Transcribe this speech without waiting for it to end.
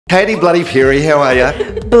Katy bloody Perry, how are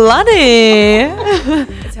you? Bloody.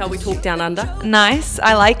 That's how we talk down under. Nice.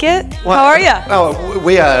 I like it. How are you? Oh,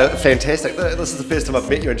 we are fantastic. This is the first time I've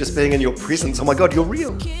met you, and just being in your presence, oh my God, you're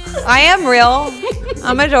real. I am real.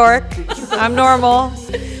 I'm a dork. I'm normal.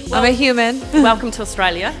 I'm a human. Welcome to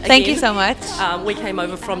Australia. Again. Thank you so much. We came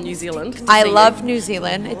over from New Zealand. I love New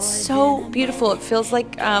Zealand. It's so beautiful. It feels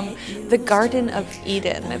like the Garden of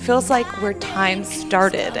Eden. It feels like where time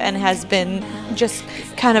started and has been just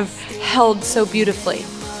kind of held so beautifully.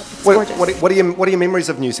 What are your memories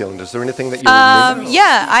of New Zealand? Is there anything that you remember?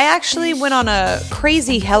 Yeah, I actually went on a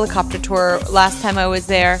crazy helicopter tour last time I was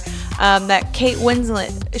there. That Kate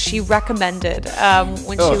Winslet, she recommended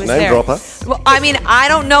when she was name there. dropper. Well, I mean, I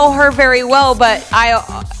don't know her very well, but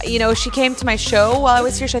she came to my show while I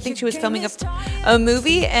was here. I think she was filming a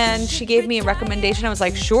movie, and she gave me a recommendation. I was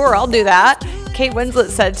like, sure, I'll do that. Kate Winslet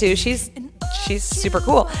said too. She's super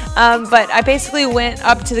cool. But I basically went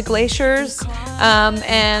up to the glaciers,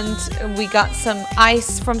 and we got some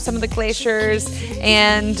ice from some of the glaciers,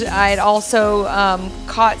 and I'd also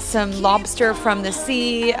caught some lobster from the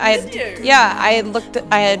sea. I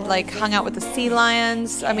had like hung out with the sea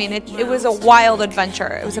lions. I mean, it was a wild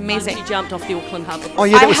adventure. It was amazing. You jumped off the Auckland Harbour. Oh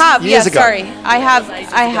yeah, that was years ago. Sorry. I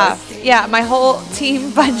have. Yeah, my whole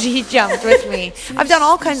team bungee jumped with me. I've done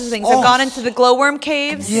all kinds of things. I've gone into the glowworm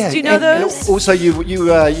caves. Yeah, do you know those? And also, you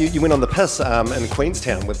went on the piss in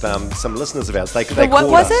Queenstown with some listeners of ours. They what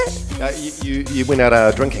called was us. You went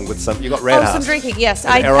out drinking with some. You got red some drinking. Yes,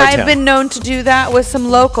 I've been known to do that with some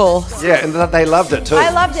locals. Yeah, and they loved it too. I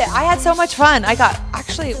loved it. I had so much fun.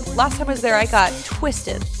 Last time I was there, I got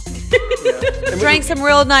twisted. Drank some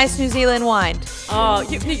real nice New Zealand wine. Oh,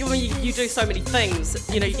 you do so many things.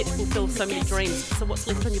 You get to fulfill so many dreams. So what's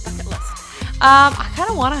left on your bucket list? I kind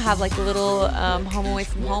of want to have like a little home away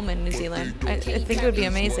from home in New Zealand. I think it would be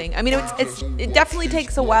amazing. I mean, it definitely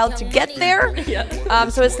takes a while to get there. Yeah.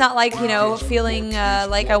 So it's not like feeling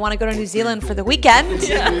like I want to go to New Zealand for the weekend.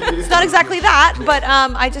 Yeah. It's not exactly that, but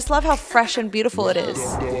I just love how fresh and beautiful it is.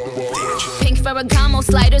 Pink Ferragamo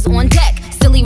sliders on deck. Silly